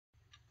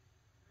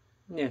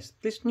yes,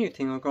 this new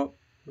thing I got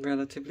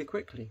relatively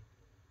quickly.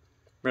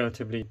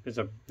 Relatively is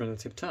a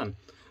relative term.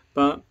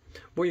 But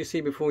what you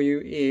see before you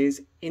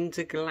is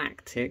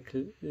Intergalactic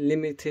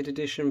limited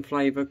edition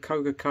flavour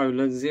Coca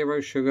Cola,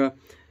 0 sugar,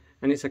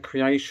 and it's a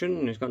creation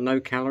and it's got no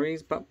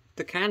calories, but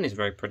the can is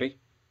very pretty.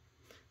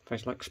 It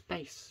tastes like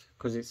space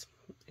because it's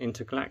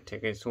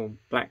intergalactic. It's all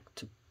black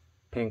to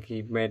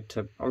pinky red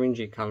to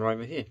orangey colour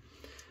over here.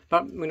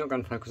 But we're not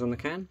going to focus on the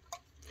can.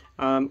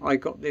 I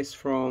got this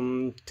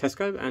from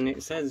Tesco and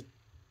it says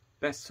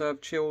best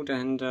served chilled,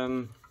 and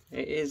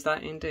it is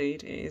that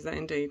indeed. It is that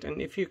indeed.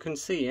 And if you can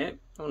see it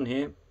on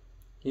here,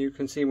 you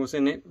can see what's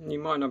in it. You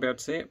might not be able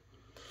to see it,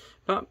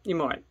 but you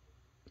might.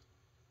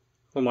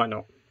 Or might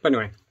not. But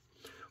anyway,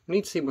 we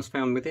need to see what's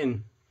found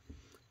within.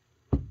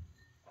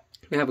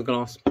 We have a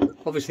glass.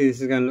 Obviously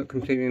this is going to look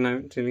completely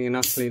and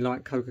utterly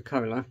like Coca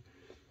Cola.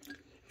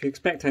 If you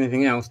expect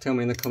anything else, tell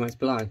me in the comments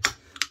below.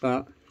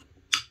 But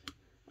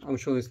I'm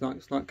sure this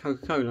looks like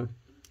Coca Cola.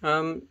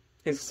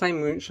 It's the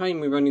same shame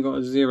we've only got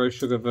a 0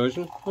 sugar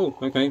version. Oh,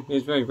 okay,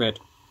 it's very red.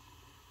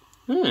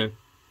 Oh,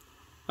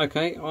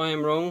 okay, I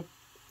am wrong.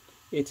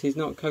 It is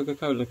not Coca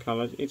Cola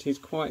coloured. It is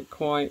quite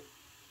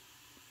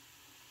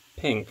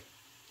pink.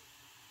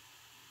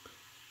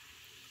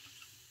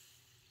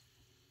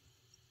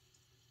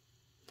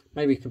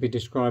 Maybe it could be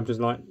described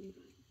as like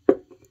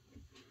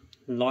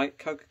light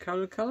Coca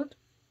Cola coloured.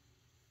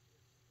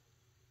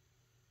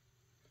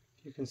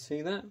 You can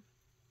see that.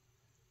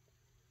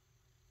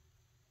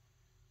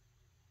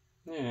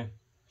 Yeah,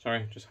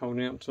 sorry, just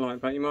holding it up to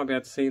light, but you might be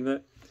able to see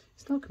that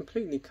it's not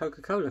completely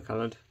Coca Cola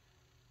coloured.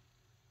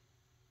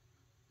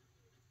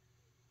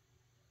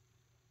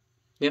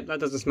 Yep, that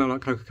doesn't smell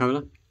like Coca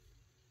Cola.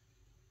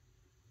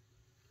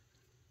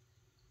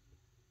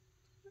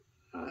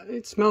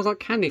 It smells like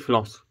candy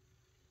floss.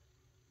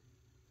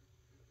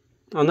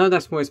 I know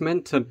that's what it's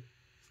meant to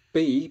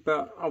be,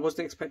 but I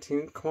wasn't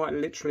expecting it quite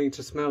literally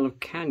to smell of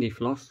candy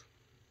floss.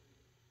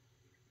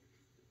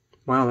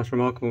 Wow, that's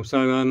remarkable.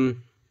 So,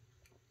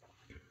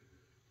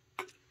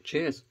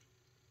 cheers.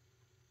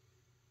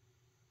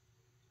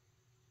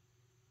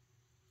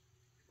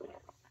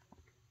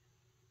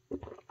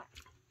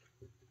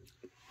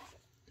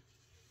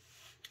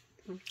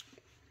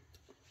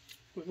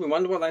 We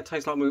wonder what that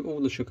tastes like with all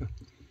the sugar.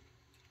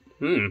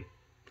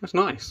 That's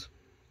nice.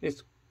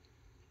 It's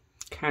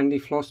candy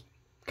floss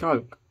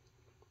Coke.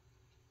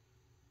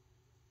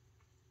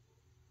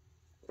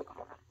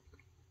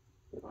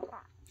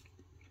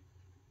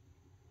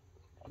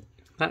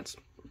 That's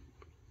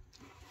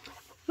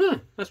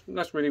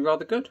really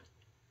rather good.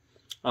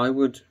 I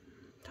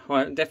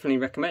definitely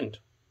recommend.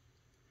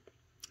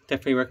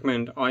 Definitely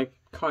recommend. I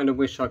kind of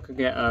wish I could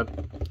get a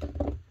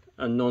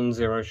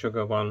non-zero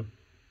sugar one.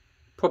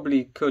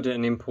 Probably could at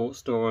an import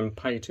store and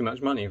pay too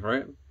much money for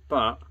it,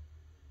 but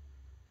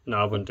no,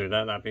 I wouldn't do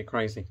that. That'd be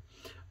crazy.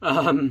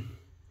 I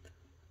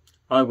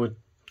would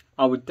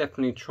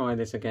definitely try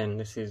this again.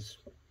 This is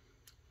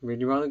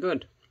really rather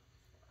good,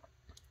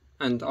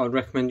 and I'd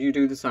recommend you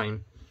do the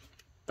same.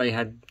 They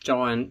had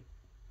giant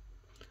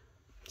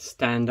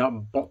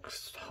stand-up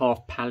box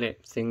half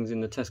pallet things in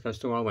the Tesco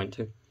store I went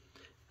to.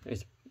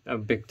 It's a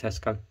big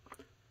Tesco.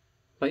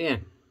 But yeah,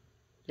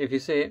 if you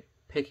see it,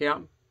 pick it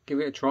up, give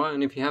it a try,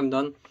 and if you haven't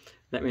done,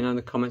 let me know in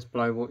the comments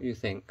below what you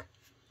think.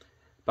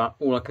 But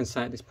all I can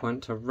say at this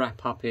point to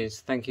wrap up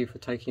is thank you for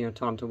taking your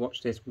time to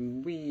watch this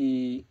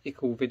wee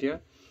ickle video.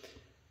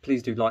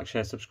 Please do like,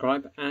 share,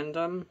 subscribe,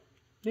 and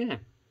yeah,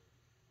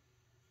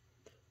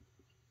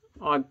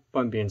 I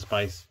won't be in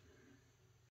space.